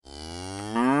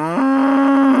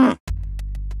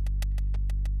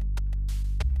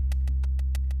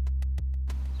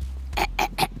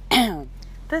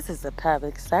This is a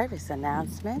public service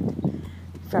announcement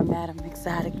from Madam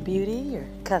Exotic Beauty, your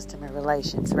customer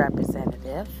relations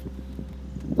representative.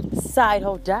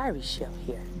 Side-Hoe Diary Show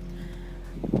here.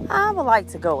 I would like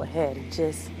to go ahead and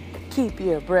just keep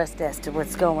you abreast as to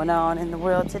what's going on in the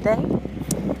world today.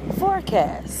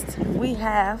 Forecast. We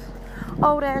have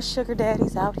old-ass sugar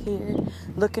daddies out here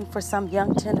looking for some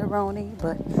young tenderoni,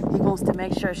 but he wants to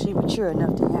make sure she's mature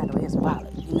enough to handle his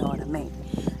wallet. You know what I mean?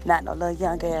 Not no little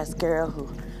young-ass girl who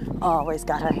always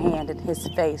got her hand in his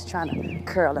face trying to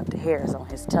curl up the hairs on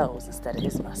his toes instead of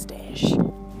his mustache.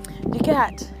 You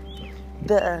got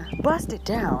the busted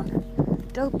down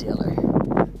dope dealer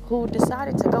who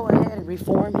decided to go ahead and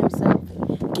reform himself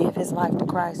and give his life to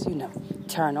Christ,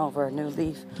 turn over a new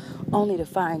leaf, only to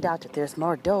find out that there's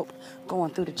more dope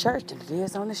going through the church than it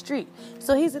is on the street.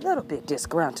 So he's a little bit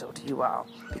disgruntled, you all,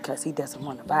 because he doesn't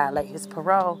want to violate his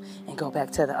parole and go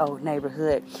back to the old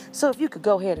neighborhood. So if you could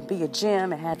go ahead and be a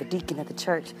Jim and have the deacon of the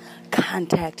church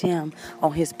contact him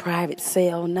on his private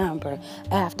cell number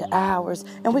after hours,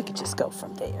 and we could just go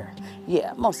from there.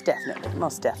 Yeah, most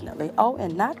definitely. Oh,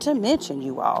 and not to mention,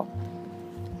 you all,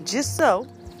 just so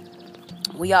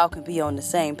we all can be on the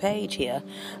same page here,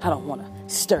 I don't want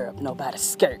to stir up nobody's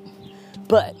skirt.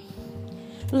 But,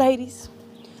 ladies,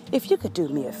 if you could do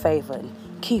me a favor and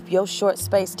keep your short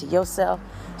space to yourself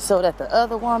so that the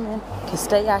other woman can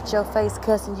stay out your face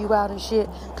cussing you out and shit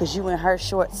because you in her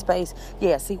short space.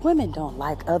 Yeah, see, women don't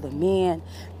like other men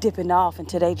dipping off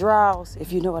into their drawers,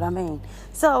 if you know what I mean.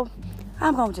 So,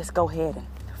 I'm going to just go ahead and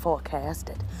forecast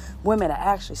that women will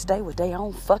actually stay with their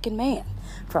own fucking man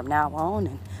from now on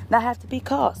and not have to be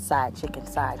called side chick and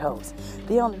side hoes.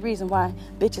 The only reason why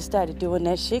bitches started doing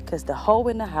that shit because the hoe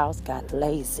in the house got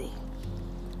lazy.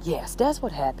 Yes, that's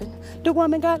what happened. The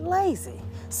woman got lazy.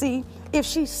 See, if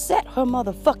she sat her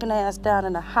motherfucking ass down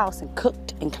in the house and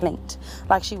cooked and cleaned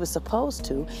like she was supposed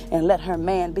to and let her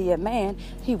man be a man,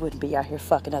 he wouldn't be out here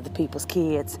fucking other people's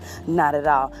kids. Not at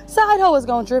all. Side hoe is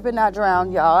gonna drip and not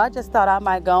drown, y'all. I just thought I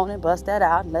might go on and bust that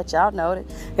out and let y'all know that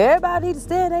everybody needs to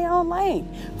stay in their own lane.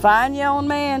 Find your own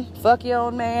man, fuck your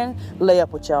own man, lay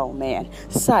up with your own man.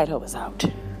 Side hoe is out.